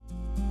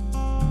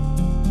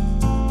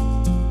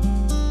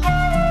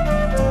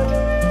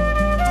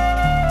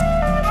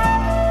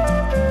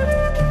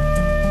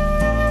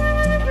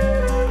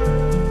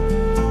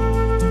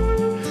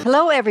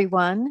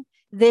everyone.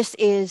 This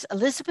is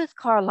Elizabeth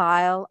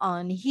Carlisle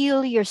on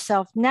Heal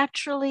Yourself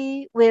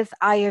Naturally with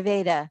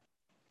Ayurveda.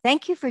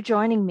 Thank you for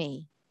joining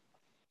me.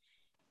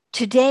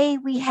 Today,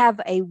 we have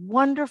a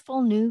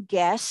wonderful new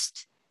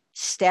guest,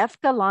 Steph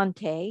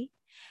Galante,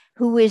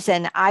 who is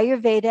an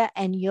Ayurveda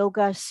and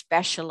yoga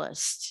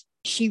specialist.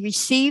 She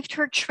received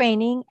her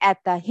training at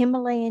the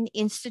Himalayan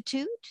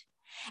Institute.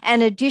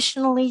 And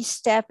additionally,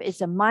 Steph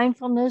is a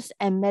mindfulness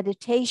and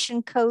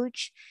meditation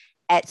coach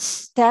at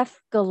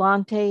Steph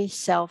Galante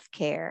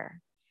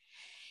Self-Care.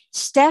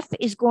 Steph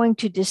is going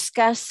to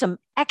discuss some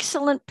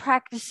excellent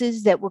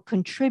practices that will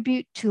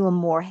contribute to a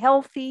more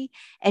healthy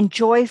and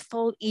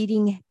joyful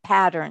eating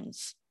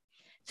patterns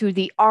through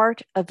the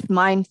art of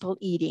mindful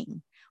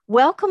eating.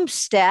 Welcome,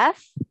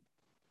 Steph.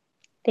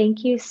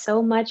 Thank you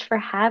so much for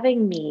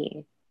having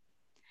me.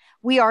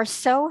 We are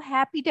so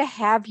happy to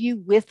have you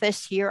with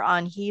us here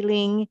on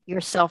Healing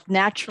Yourself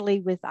Naturally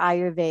with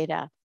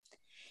Ayurveda.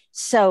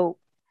 So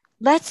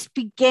let's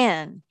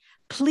begin.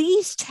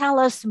 Please tell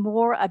us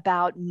more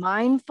about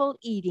mindful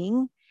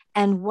eating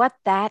and what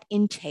that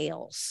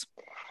entails.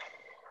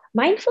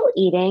 Mindful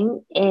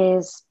eating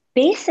is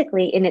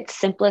basically, in its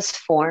simplest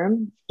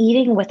form,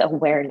 eating with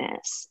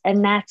awareness.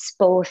 And that's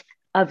both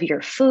of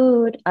your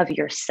food, of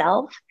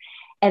yourself,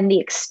 and the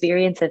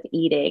experience of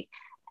eating.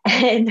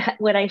 And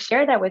when I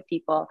share that with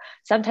people,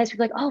 sometimes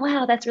people are like, oh,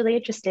 wow, that's really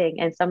interesting.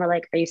 And some are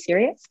like, are you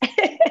serious?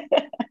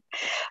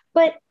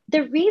 But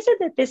the reason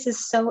that this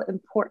is so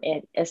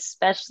important,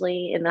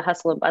 especially in the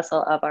hustle and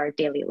bustle of our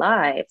daily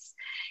lives,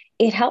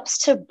 it helps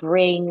to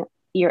bring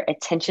your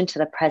attention to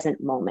the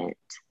present moment.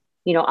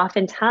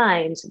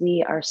 Oftentimes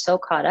we are so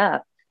caught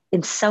up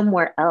in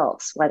somewhere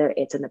else, whether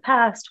it's in the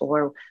past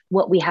or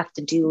what we have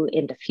to do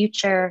in the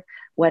future,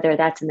 whether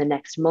that's in the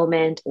next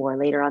moment or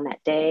later on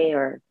that day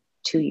or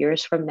 2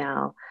 years from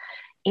now.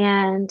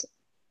 And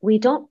we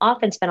don't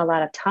often spend a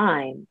lot of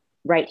time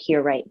right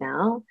here, right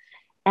now.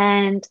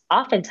 And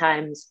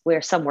oftentimes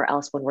we're somewhere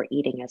else when we're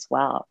eating as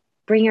well.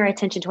 Bringing our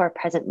attention to our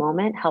present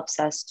moment helps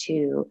us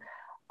to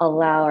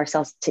allow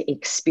ourselves to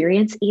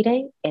experience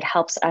eating. It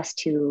helps us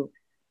to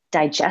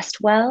digest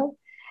well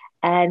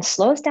and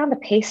slows down the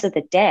pace of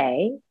the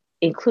day,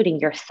 including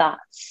your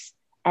thoughts.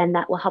 And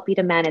that will help you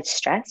to manage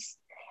stress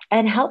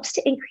and helps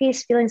to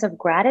increase feelings of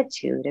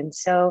gratitude. And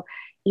so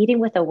eating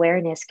with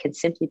awareness can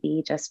simply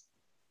be just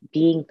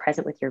being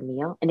present with your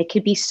meal. And it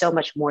could be so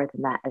much more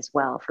than that as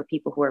well for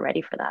people who are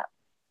ready for that.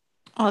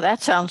 Oh,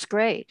 that sounds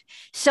great.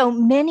 So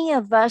many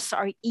of us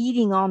are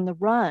eating on the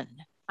run.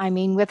 I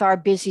mean, with our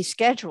busy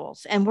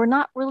schedules, and we're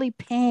not really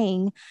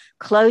paying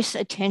close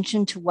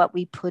attention to what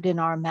we put in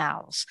our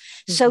mouths.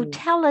 So Mhm.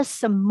 tell us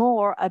some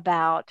more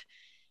about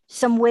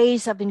some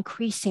ways of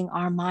increasing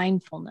our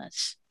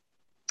mindfulness.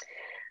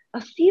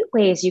 A few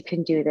ways you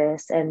can do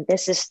this, and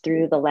this is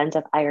through the lens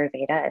of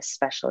Ayurveda,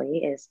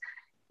 especially, is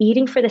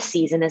eating for the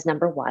season is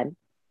number one.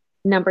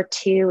 Number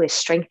two is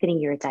strengthening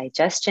your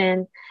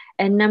digestion.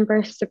 And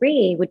number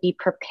three would be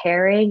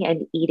preparing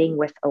and eating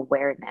with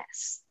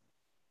awareness.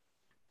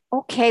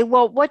 Okay,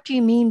 well, what do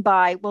you mean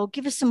by, well,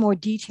 give us some more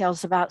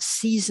details about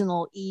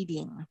seasonal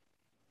eating.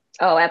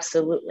 Oh,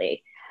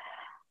 absolutely.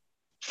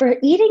 For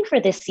eating for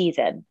this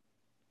season,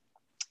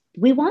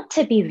 we want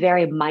to be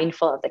very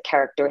mindful of the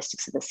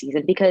characteristics of the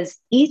season because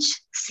each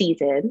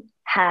season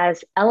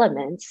has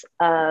elements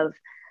of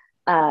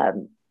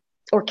um,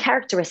 or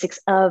characteristics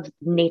of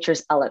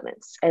nature's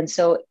elements. And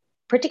so,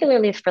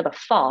 particularly for the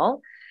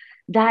fall,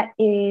 that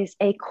is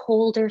a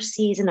colder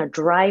season, a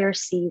drier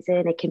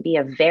season. It can be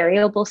a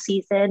variable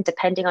season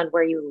depending on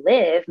where you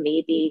live,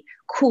 maybe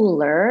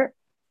cooler.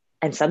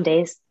 And some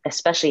days,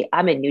 especially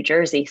I'm in New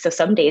Jersey, so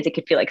some days it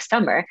could feel like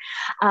summer.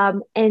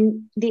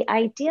 And the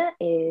idea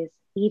is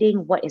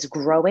eating what is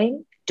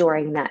growing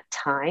during that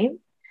time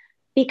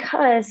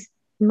because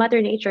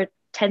Mother Nature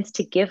tends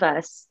to give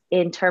us,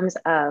 in terms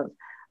of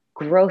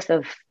growth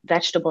of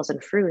vegetables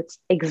and fruits,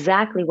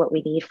 exactly what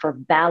we need for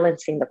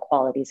balancing the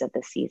qualities of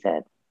the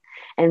season.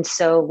 And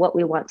so, what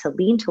we want to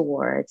lean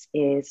towards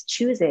is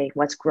choosing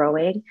what's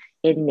growing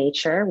in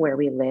nature where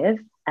we live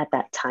at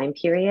that time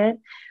period,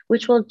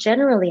 which will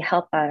generally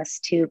help us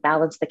to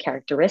balance the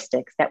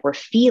characteristics that we're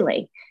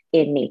feeling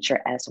in nature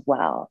as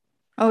well.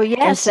 Oh, And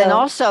yes. And so,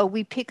 also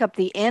we pick up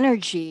the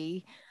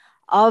energy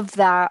of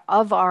that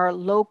of our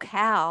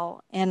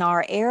locale and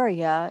our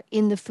area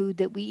in the food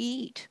that we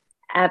eat.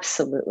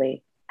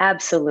 absolutely,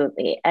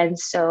 absolutely. And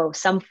so,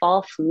 some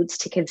fall foods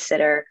to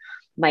consider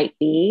might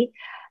be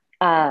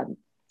um,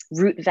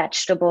 root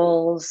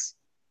vegetables,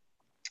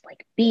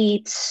 like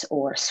beets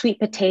or sweet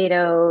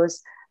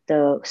potatoes,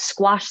 the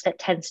squash that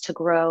tends to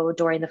grow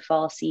during the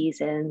fall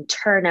season.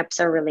 Turnips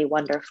are really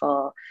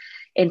wonderful.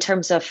 In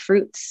terms of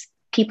fruits,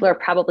 people are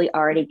probably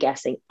already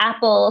guessing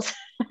apples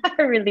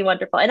are really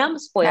wonderful. And I'm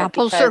spoiled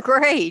Apples are because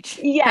great.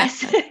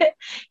 yes,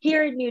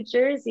 here in New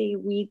Jersey,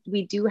 we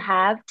do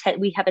have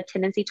we have a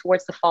tendency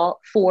towards the fall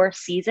four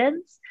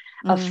seasons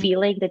of Mm.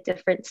 feeling the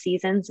different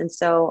seasons, and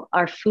so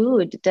our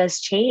food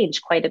does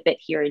change quite a bit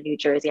here in New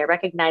Jersey. I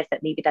recognize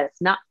that maybe that's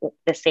not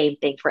the same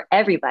thing for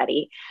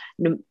everybody,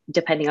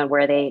 depending on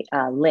where they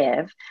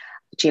live.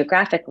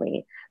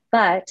 geographically,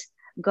 but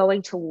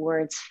going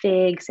towards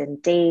figs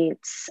and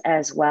dates,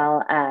 as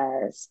well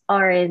as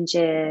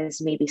oranges,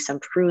 maybe some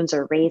prunes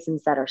or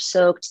raisins that are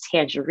soaked,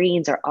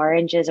 tangerines or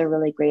oranges are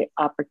really great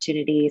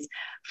opportunities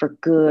for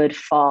good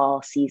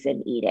fall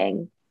season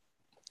eating.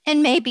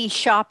 And maybe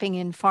shopping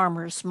in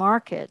farmers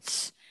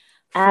markets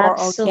for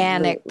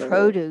organic Absolutely.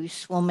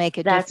 produce will make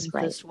a That's difference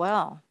right. as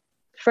well.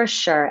 For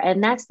sure.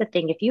 And that's the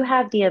thing. If you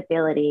have the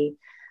ability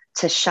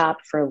to shop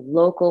for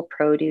local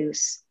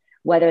produce,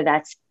 whether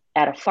that's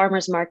at a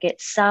farmer's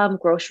market, some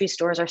grocery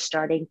stores are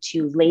starting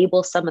to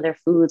label some of their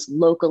foods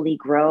locally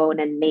grown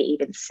and may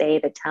even say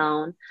the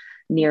town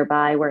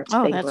nearby where it's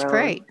Oh, been that's grown.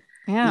 great.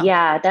 Yeah.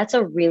 Yeah, that's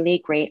a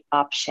really great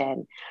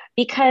option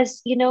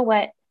because you know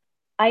what?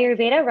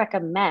 Ayurveda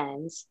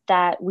recommends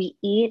that we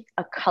eat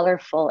a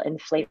colorful and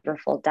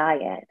flavorful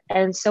diet.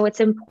 And so it's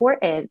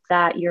important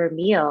that your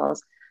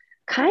meals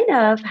kind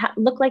of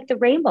look like the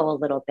rainbow a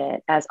little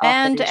bit as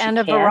often as you And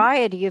a can.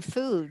 variety of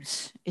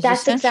foods is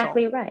That's essential.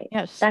 exactly right.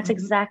 Yes. That's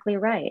exactly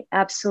right.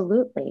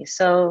 Absolutely.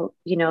 So,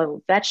 you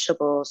know,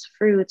 vegetables,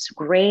 fruits,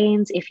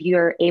 grains, if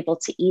you're able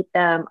to eat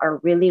them,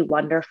 are really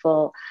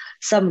wonderful.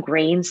 Some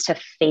grains to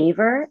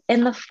favor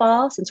in the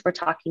fall, since we're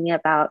talking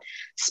about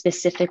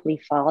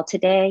specifically fall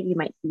today, you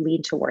might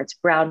lean towards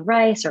brown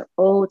rice or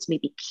oats,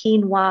 maybe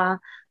quinoa.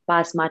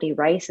 Basmati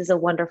rice is a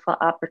wonderful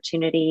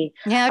opportunity.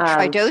 Yeah, Um,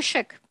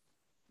 tridoshik.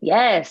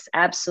 Yes,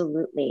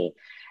 absolutely.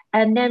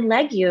 And then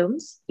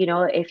legumes, you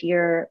know, if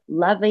you're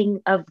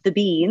loving of the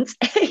beans,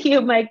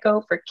 you might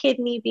go for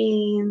kidney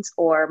beans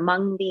or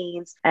mung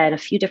beans, and a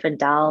few different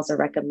dals are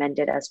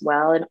recommended as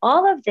well. And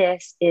all of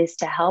this is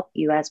to help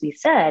you, as we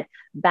said,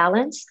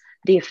 balance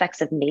the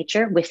effects of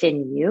nature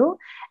within you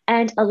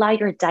and allow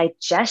your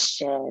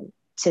digestion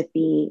to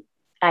be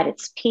at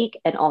its peak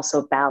and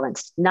also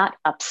balanced, not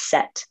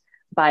upset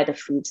by the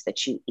foods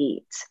that you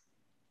eat.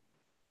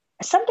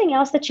 Something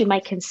else that you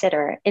might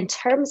consider in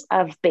terms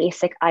of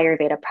basic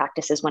Ayurveda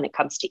practices when it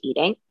comes to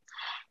eating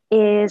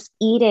is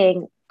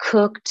eating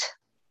cooked,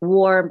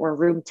 warm, or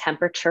room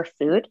temperature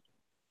food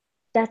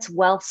that's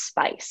well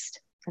spiced.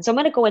 And so I'm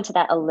going to go into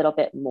that a little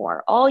bit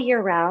more. All year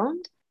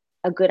round,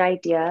 a good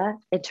idea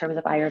in terms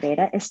of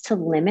Ayurveda is to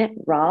limit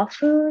raw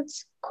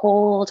foods,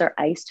 cold or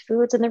iced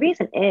foods. And the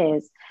reason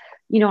is,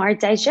 you know, our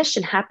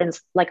digestion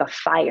happens like a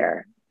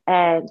fire,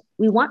 and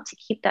we want to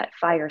keep that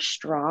fire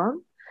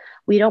strong.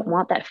 We don't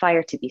want that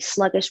fire to be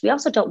sluggish. We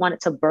also don't want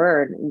it to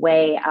burn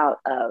way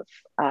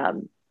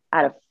um,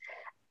 out of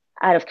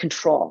out of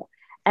control.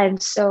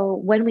 And so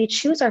when we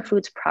choose our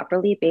foods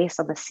properly based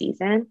on the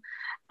season,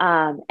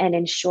 and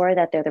ensure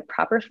that they're the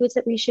proper foods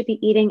that we should be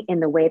eating in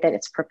the way that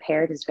it's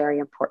prepared is very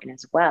important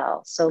as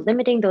well. So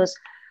limiting those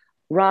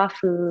raw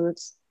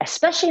foods,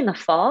 especially in the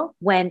fall,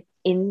 when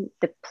in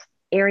the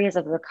areas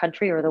of the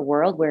country or the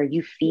world where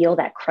you feel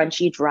that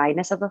crunchy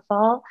dryness of the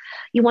fall,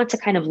 you want to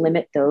kind of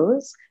limit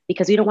those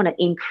because you don't want to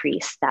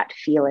increase that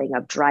feeling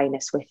of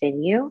dryness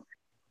within you.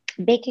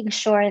 Making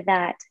sure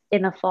that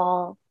in the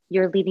fall,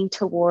 you're leaning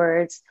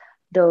towards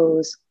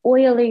those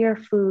oilier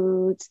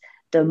foods,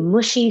 the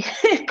mushy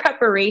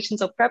preparation.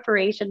 So,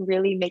 preparation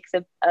really makes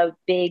a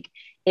big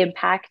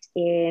impact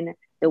in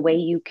the way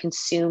you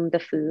consume the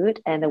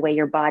food and the way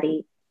your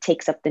body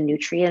takes up the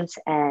nutrients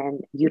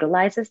and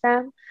utilizes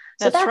them.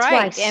 So, That's that's why,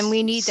 right. And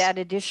we need that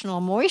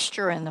additional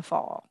moisture in the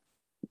fall.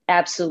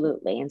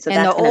 absolutely. And so,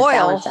 And the that's going to oil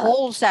balance out.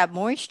 holds that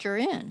moisture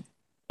in.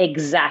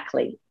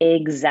 Exactly,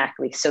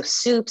 exactly. So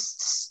soups,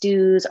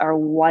 stews are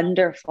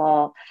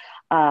wonderful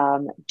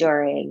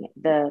during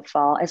the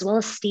fall, as well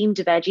as steamed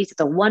veggies. It's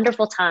a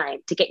wonderful time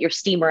to get your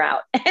steamer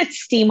out and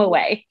steam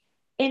away.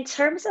 In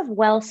terms of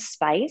well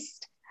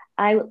spiced,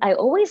 I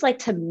always like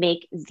to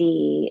make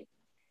the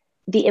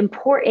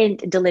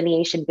important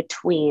delineation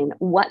between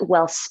what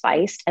well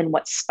spiced and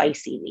what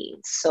spicy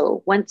means.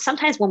 So when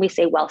sometimes when we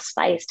say well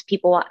spiced,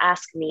 people will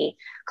ask me,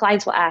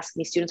 clients will ask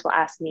me, students will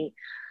ask me,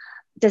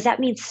 does that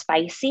mean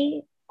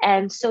spicy?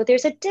 And so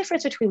there's a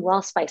difference between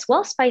well spiced.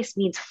 Well spiced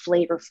means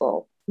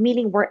flavorful,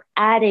 meaning we're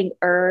adding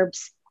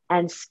herbs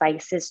and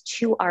spices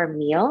to our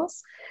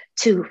meals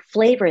to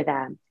flavor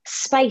them.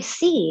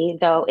 Spicy,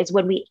 though, is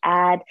when we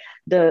add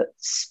the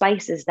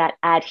spices that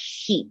add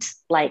heat,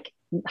 like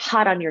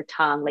hot on your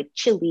tongue, like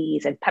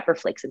chilies and pepper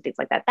flakes and things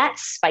like that.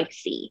 That's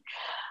spicy.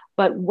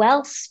 But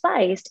well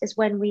spiced is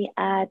when we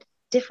add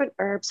different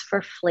herbs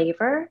for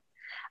flavor,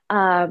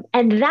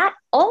 and that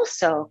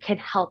also can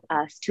help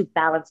us to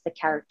balance the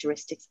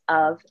characteristics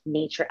of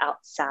nature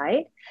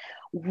outside.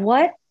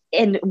 What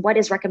what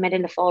is recommended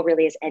in the fall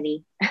really is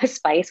any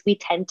spice. We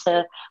tend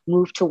to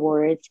move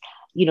towards,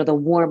 you know, the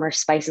warmer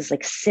spices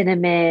like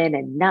cinnamon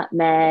and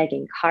nutmeg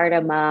and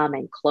cardamom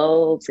and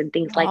cloves and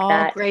things like All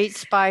that. great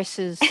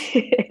spices.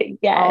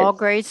 Yes, All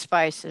great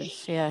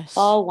spices. Yes.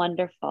 all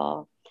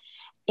wonderful.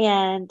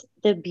 And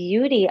the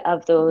beauty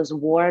of those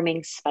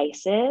warming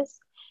spices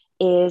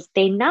is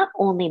they not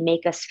only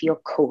make us feel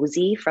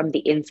cozy from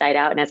the inside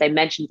out. And as I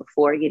mentioned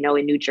before, you know,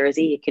 in New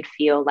Jersey, it could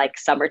feel like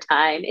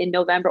summertime in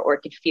November, or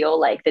it could feel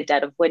like the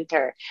dead of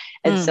winter.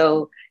 And Mm.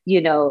 so,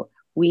 you know,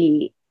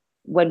 we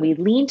when we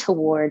lean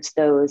towards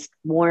those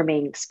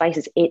warming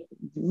spices, it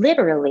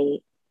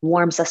literally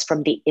warms us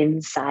from the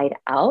inside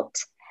out.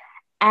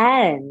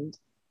 And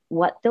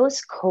what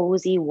those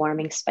cozy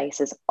warming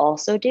spices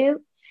also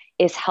do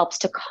is helps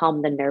to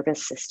calm the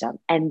nervous system.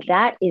 And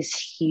that is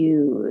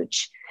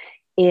huge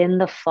in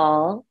the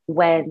fall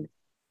when,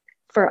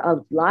 for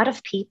a lot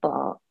of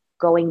people,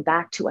 going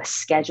back to a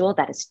schedule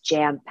that is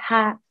jam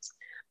packed,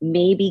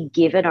 maybe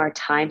given our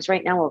times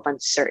right now of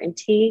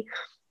uncertainty,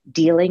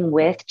 dealing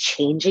with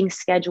changing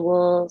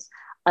schedules,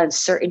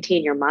 uncertainty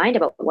in your mind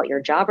about what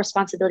your job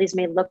responsibilities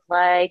may look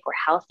like or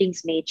how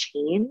things may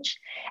change.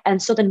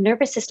 And so the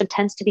nervous system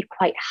tends to be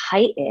quite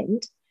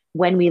heightened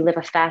when we live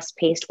a fast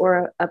paced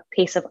or a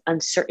pace of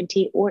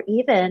uncertainty, or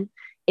even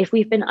if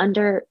we've been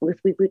under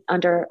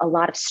a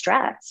lot of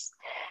stress.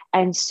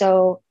 And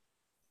so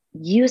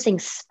using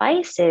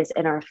spices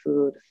in our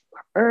food,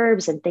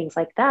 herbs and things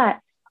like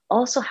that,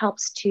 also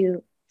helps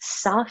to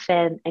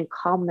soften and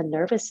calm the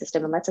nervous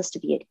system and lets us to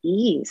be at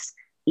ease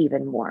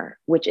even more,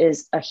 which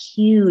is a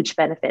huge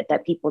benefit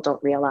that people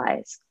don't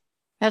realize.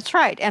 That's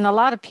right. And a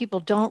lot of people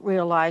don't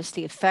realize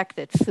the effect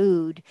that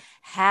food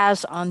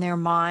has on their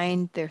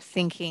mind, their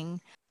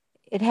thinking.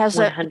 It has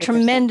a 100%.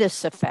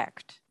 tremendous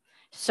effect.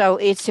 So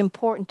it's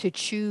important to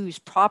choose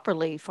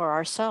properly for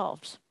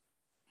ourselves.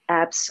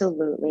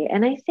 Absolutely.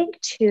 And I think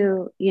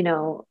too,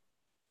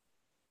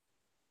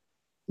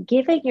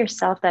 giving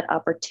yourself that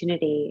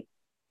opportunity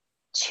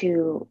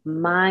to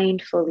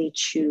mindfully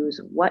choose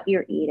what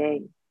you're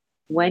eating,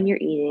 when you're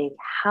eating,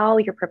 how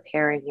you're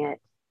preparing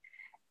it.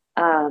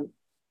 Um,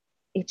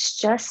 it's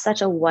just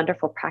such a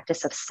wonderful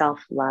practice of self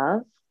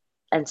love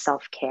and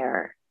self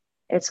care.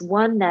 It's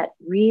one that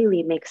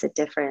really makes a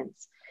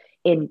difference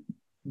in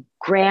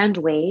grand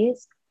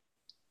ways,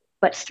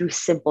 but through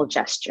simple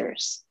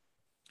gestures.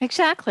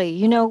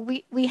 Exactly.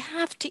 We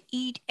have to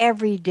eat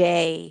every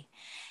day.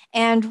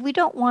 And we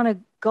don't want to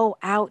go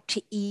out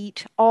to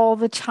eat all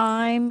the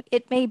time.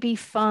 It may be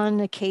fun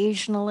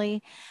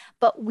occasionally,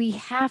 but we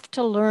have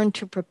to learn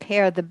to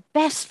prepare the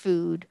best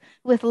food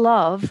with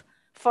love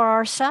for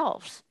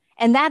ourselves.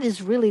 And that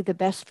is really the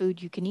best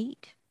food you can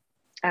eat.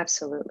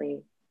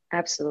 Absolutely.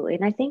 Absolutely.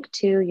 And I think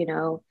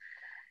too,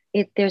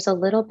 there's a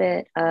little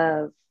bit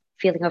of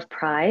feeling of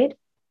pride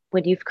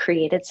when you've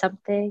created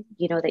something,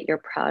 that you're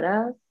proud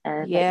of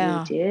and that you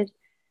Yeah, did,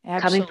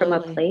 coming from a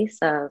absolutely. place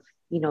of,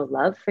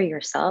 love for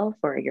yourself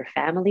or your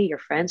family, your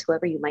friends,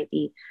 whoever you might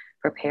be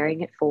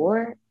preparing it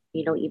for,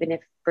 even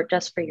if for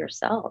just for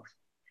yourself.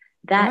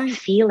 That Right.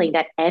 feeling,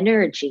 that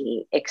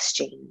energy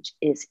exchange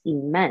is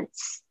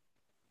immense.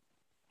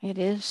 It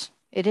is.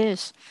 It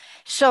is.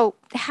 So,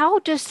 how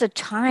does the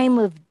time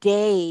of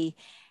day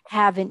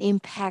have an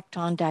impact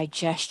on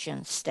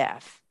digestion,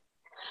 Steph?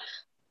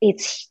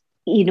 It's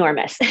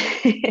enormous.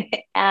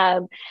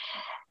 um,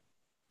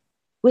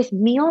 with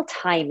meal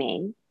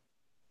timing,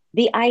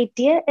 the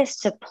idea is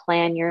to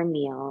plan your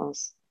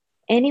meals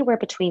anywhere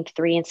between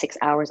 3 and 6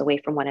 hours away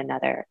from one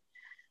another.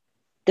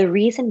 The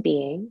reason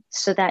being,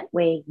 so that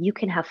way you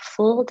can have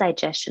full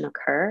digestion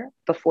occur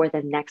before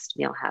the next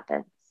meal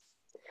happens.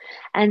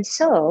 And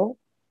so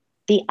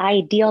the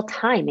ideal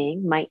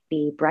timing might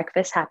be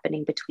breakfast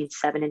happening between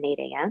 7 and 8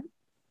 a.m.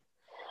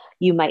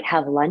 You might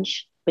have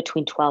lunch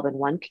between 12 and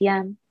 1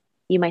 p.m.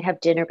 You might have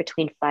dinner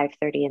between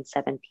 5:30 and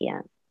 7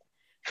 p.m.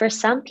 For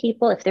some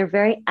people, if they're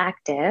very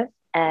active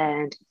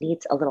and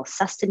needs a little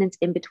sustenance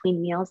in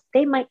between meals,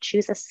 they might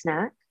choose a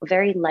snack, a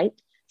very light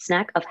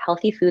snack of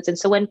healthy foods. And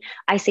so when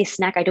I say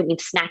snack, I don't mean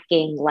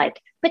snacking like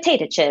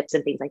potato chips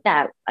and things like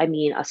that. I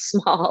mean a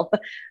small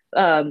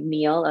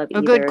meal of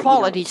A good either,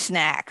 quality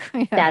snack.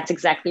 Yeah. that's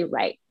exactly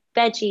right.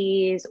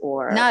 Veggies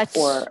or Nuts.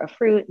 a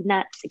fruit,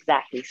 nuts,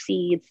 exactly,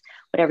 seeds,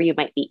 whatever you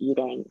might be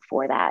eating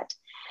for that.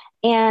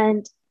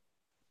 And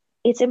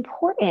it's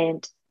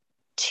important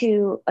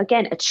to,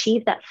 again,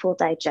 achieve that full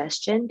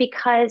digestion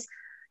because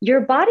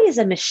your body is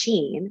a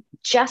machine,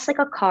 just like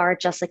a car,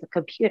 just like a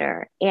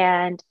computer.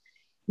 And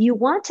you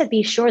want to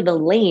be sure the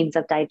lanes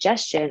of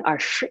digestion are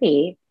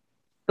free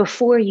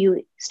before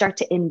you start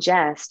to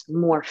ingest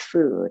more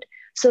food.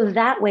 So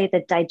that way,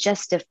 the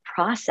digestive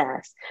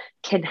process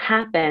can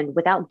happen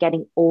without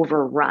getting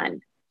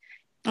overrun.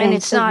 And And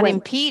it's so, not when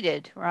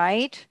impeded,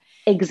 right?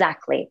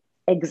 exactly,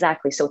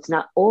 exactly. So it's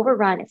not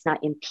overrun, it's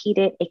not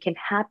impeded, it can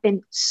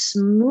happen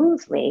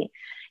smoothly.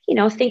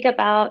 Think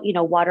about,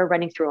 water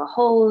running through a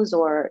hose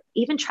or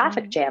even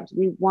traffic Right. jams.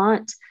 We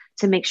want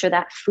to make sure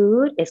that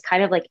food is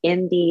kind of like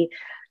in the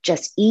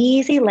just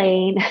easy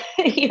lane,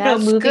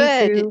 That's moving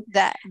good. through.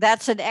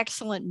 That's an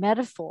excellent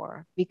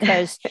metaphor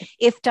because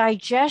if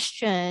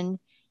digestion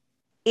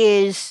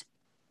is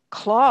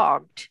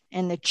clogged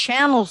and the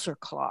channels are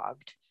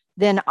clogged,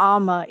 then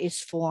ama is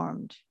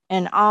formed,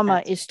 and ama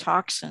That's is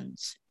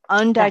toxins, that's right.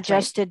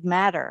 undigested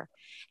matter.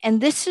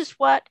 And this is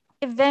what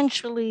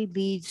eventually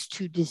leads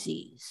to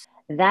disease.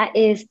 That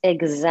is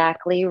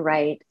exactly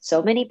right.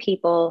 So many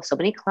people, so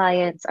many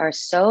clients are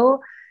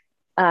so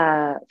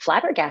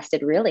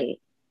flabbergasted, really,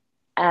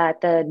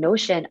 at the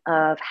notion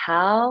of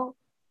how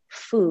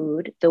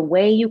food, the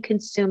way you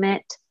consume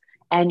it,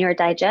 and your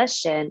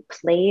digestion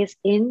plays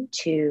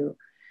into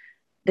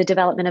the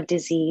development of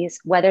disease,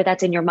 whether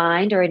that's in your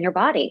mind or in your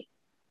body.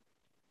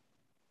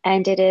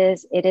 And it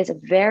is a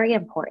very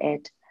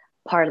important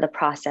part of the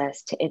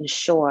process to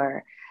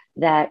ensure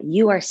that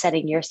you are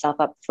setting yourself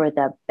up for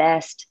the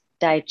best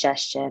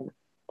digestion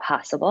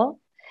possible.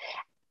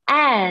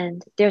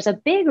 And there's a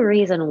big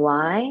reason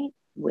why,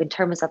 in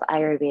terms of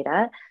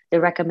Ayurveda, the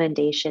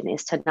recommendation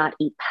is to not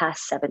eat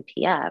past 7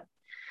 p.m.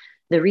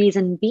 The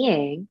reason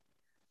being,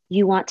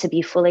 you want to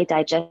be fully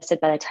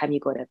digested by the time you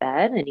go to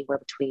bed, anywhere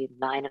between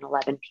 9 and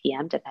 11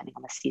 p.m., depending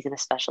on the season,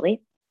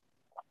 especially,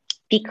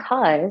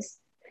 because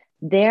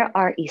there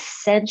are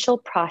essential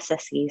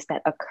processes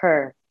that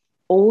occur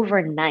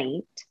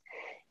overnight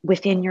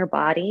within your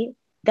body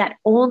that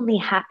only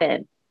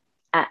happen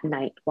at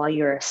night while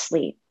you're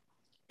asleep.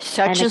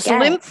 Such as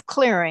lymph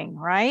clearing,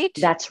 right?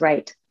 That's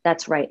right.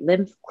 That's right.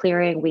 Lymph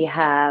clearing. We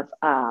have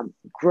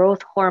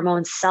growth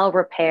hormones, cell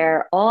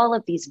repair, all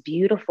of these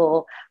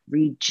beautiful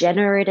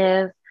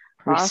regenerative,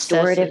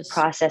 restorative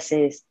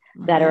processes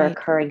that are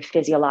occurring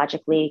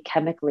physiologically,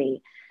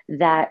 chemically,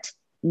 that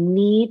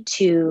need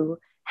to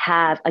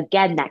have,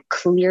 again, that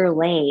clear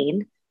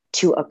lane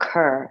to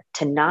occur,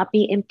 to not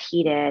be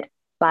impeded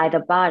by the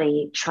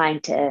body trying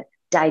to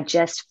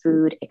digest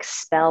food,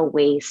 expel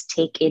waste,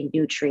 take in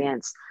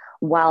nutrients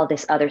while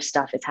this other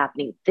stuff is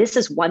happening. This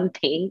is one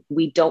thing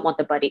we don't want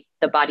the body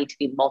to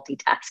be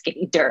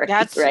multitasking during,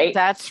 right?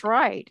 That's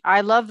right.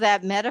 I love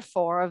that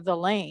metaphor of the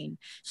lane.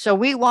 So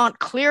we want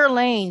clear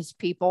lanes,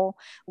 people.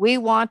 We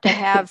want to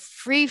have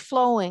free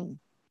flowing.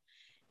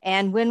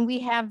 And when we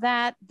have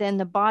that, then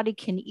the body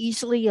can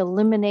easily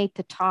eliminate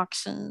the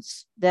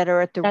toxins that are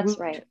at the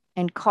root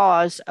and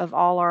cause of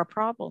all our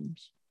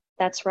problems.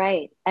 That's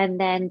right. And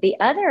then the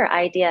other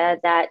idea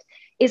that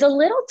is a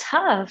little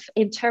tough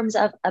in terms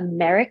of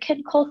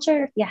American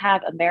culture. If you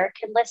have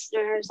American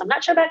listeners, I'm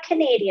not sure about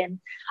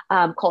Canadian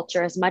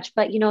culture as much,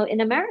 but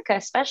in America,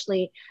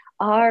 especially,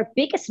 our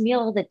biggest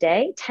meal of the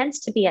day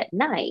tends to be at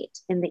night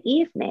in the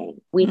evening.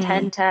 We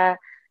tend to,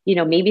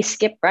 maybe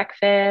skip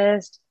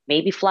breakfast,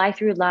 maybe fly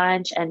through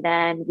lunch, and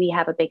then we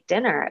have a big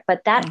dinner.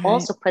 But that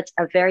also puts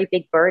a very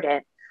big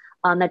burden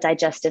on the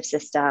digestive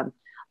system.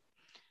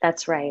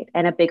 That's right.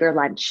 And a bigger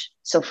lunch.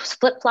 So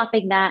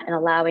flip-flopping that and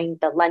allowing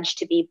the lunch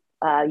to be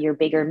your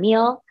bigger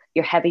meal,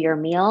 your heavier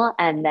meal,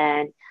 and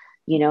then,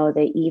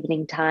 the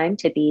evening time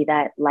to be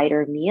that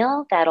lighter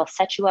meal that'll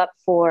set you up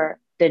for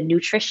the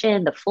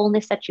nutrition, the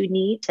fullness that you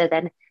need to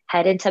then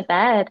head into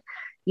bed,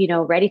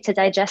 ready to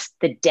digest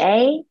the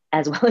day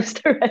as well as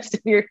the rest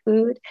of your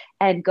food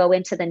and go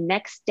into the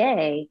next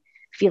day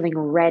feeling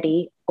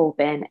ready,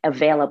 open,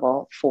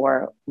 available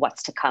for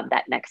what's to come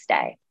that next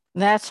day.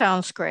 That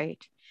sounds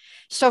great.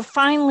 So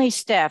finally,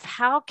 Steph,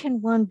 how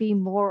can one be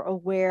more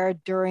aware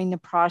during the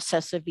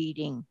process of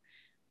eating?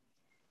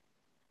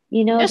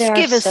 Just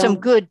give us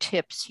some good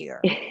tips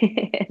here.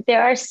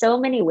 There are so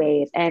many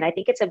ways. And I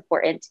think it's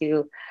important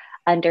to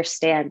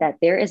understand that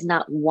there is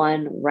not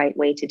one right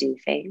way to do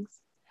things.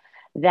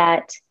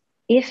 That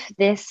if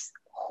this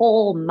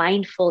whole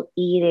mindful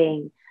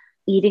eating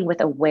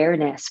with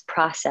awareness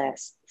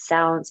process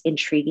sounds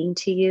intriguing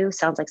to you,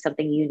 sounds like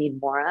something you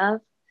need more of,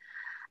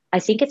 I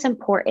think it's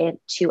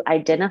important to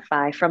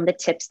identify from the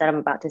tips that I'm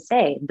about to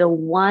say, the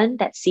one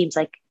that seems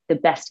like the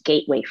best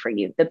gateway for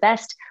you, the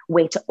best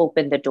way to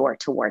open the door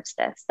towards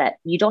this, that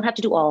you don't have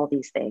to do all of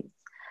these things,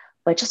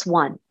 but just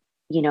one,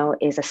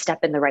 is a step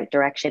in the right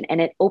direction and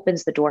it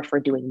opens the door for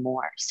doing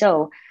more.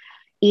 So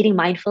eating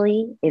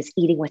mindfully is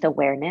eating with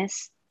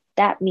awareness.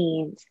 That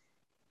means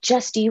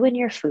just you and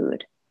your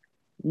food,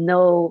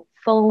 no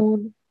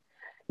phone,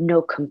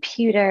 no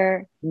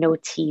computer, no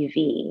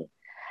TV.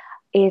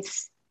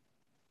 It's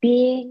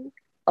being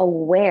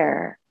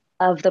aware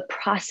of the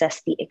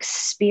process, the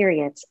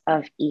experience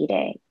of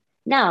eating.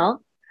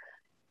 Now,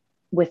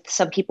 with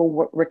some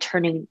people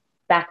returning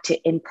back to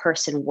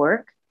in-person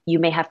work, you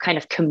may have kind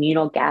of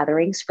communal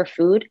gatherings for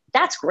food.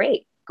 That's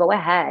great. Go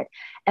ahead.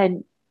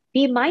 And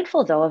be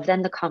mindful, though, of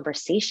then the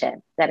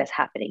conversation that is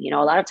happening.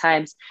 A lot of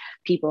times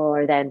people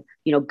are then,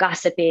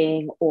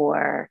 gossiping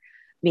or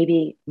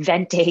maybe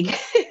venting.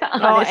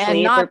 Honestly,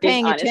 and not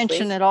paying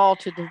attention at all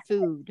to the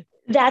food.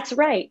 That's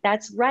right.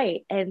 That's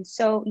right. And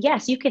so,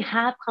 yes, you can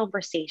have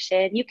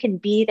conversation. You can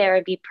be there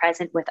and be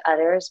present with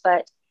others,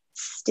 but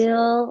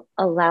still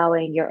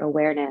allowing your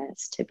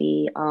awareness to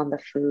be on the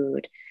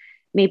food,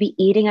 maybe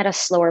eating at a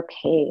slower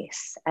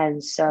pace.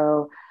 And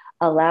so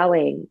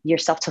allowing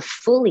yourself to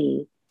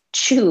fully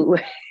chew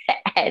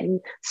and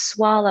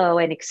swallow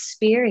and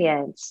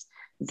experience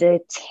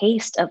the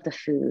taste of the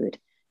food,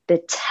 the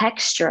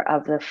texture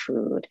of the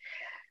food.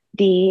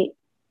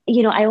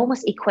 I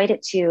almost equate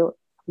it to,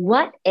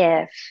 what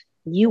if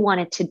you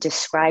wanted to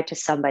describe to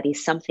somebody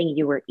something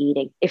you were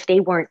eating, if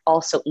they weren't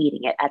also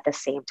eating it at the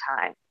same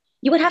time?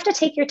 You would have to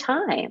take your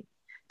time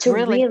to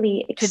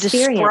really experience to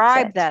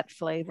describe that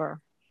flavor.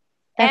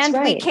 That's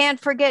right. We can't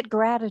forget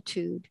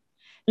gratitude,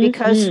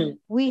 because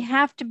we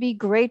have to be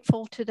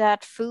grateful to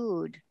that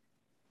food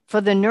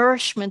for the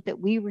nourishment that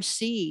we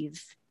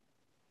receive.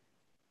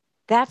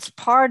 That's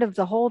part of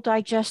the whole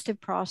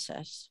digestive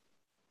process.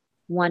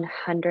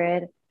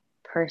 100%.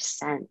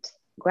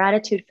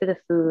 Gratitude for the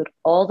food,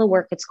 all the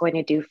work it's going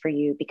to do for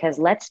you, because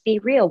let's be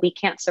real, we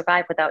can't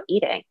survive without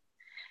eating.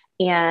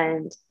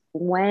 And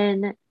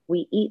when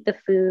we eat the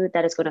food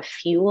that is going to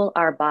fuel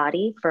our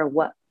body for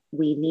what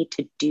we need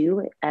to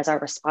do as our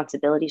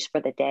responsibilities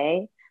for the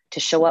day, to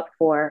show up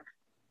for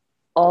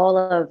all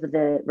of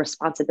the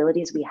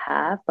responsibilities we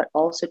have, but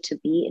also to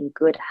be in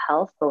good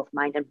health, both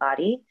mind and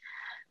body,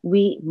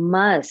 we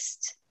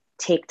must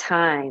take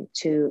time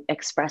to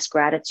express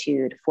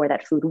gratitude for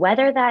that food,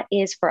 whether that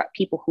is for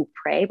people who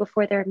pray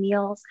before their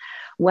meals,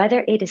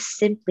 whether it is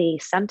simply,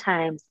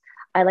 sometimes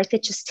I like to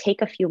just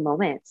take a few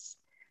moments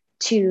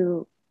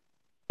to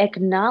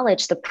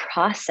acknowledge the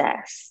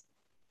process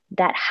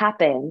that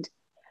happened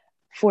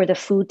for the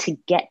food to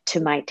get to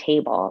my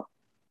table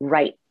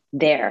right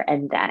there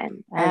and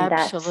then. And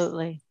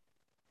Absolutely.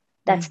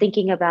 that's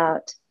thinking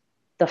about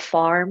the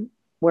farm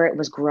where it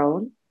was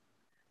grown,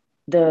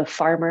 the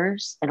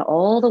farmers and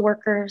all the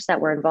workers that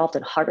were involved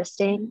in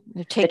harvesting.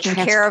 They're taking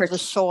care of the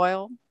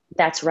soil.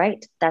 That's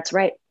right. That's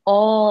right.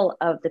 All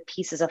of the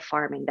pieces of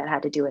farming that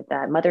had to do with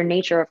that. Mother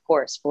Nature, of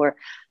course, for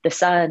the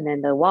sun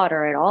and the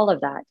water and all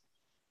of that.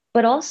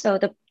 But also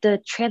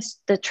the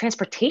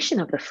transportation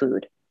of the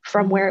food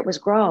from where it was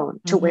grown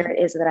to where it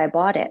is that I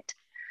bought it.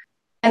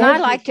 And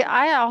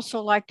I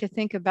also like to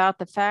think about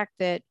the fact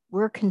that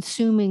we're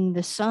consuming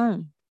the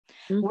sun.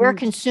 We're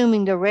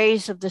consuming the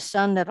rays of the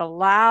sun that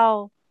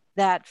allow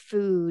that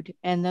food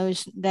and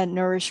that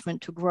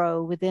nourishment to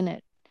grow within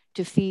it,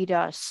 to feed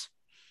us.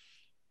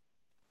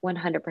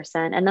 100%.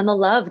 And then the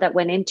love that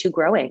went into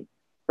growing,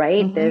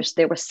 right?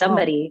 There was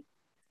somebody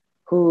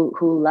who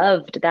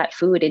loved that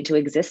food into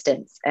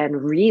existence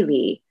and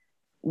really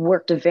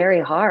worked very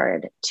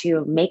hard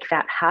to make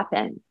that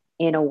happen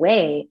in a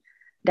way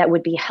that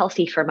would be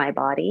healthy for my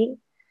body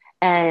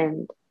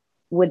and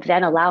would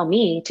then allow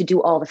me to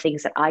do all the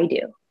things that I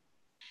do.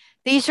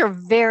 These are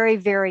very,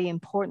 very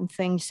important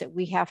things that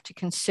we have to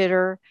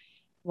consider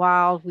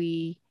while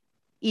we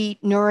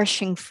eat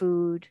nourishing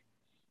food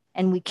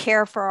and we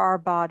care for our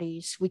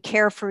bodies, we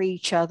care for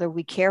each other,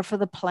 we care for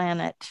the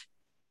planet.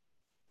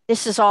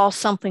 This is all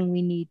something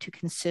we need to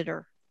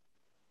consider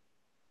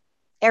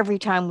every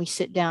time we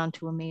sit down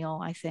to a meal,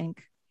 I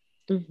think.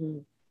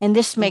 And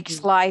this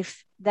makes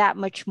life that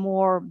much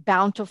more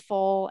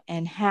bountiful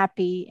and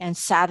happy and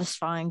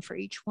satisfying for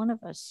each one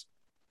of us.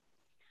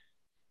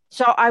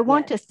 So I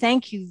want to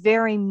thank you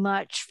very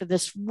much for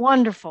this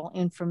wonderful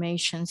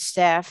information,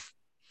 Steph.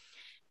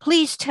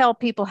 Please tell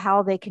people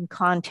how they can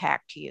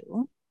contact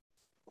you.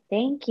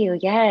 Thank you.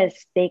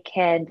 Yes, they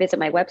can visit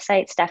my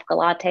website,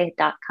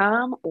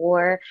 stephgalante.com,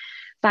 or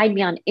find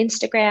me on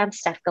Instagram,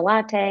 Steph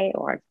Galante,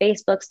 or on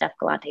Facebook, Steph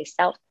Galante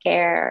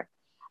Self-Care.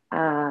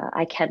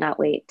 I cannot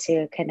wait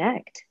to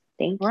connect.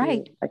 Thank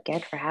you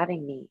again for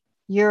having me.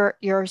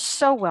 You're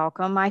so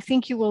welcome. I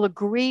think you will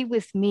agree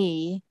with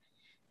me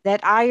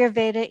that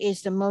Ayurveda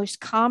is the most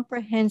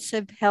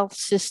comprehensive health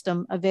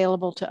system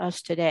available to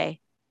us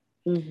today.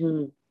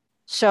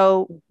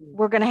 So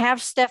we're going to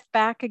have Steph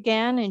back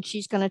again, and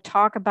she's going to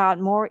talk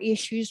about more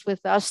issues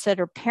with us that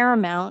are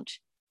paramount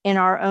in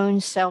our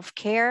own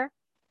self-care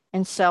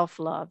and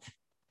self-love.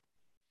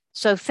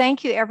 So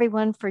thank you,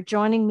 everyone, for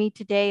joining me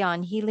today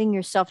on Healing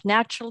Yourself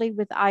Naturally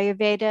with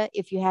Ayurveda.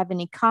 If you have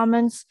any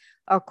comments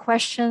or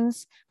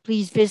questions,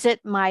 please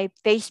visit my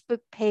Facebook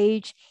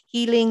page,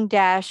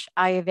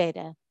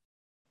 Healing-Ayurveda.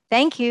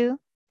 Thank you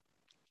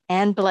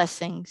and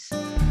blessings.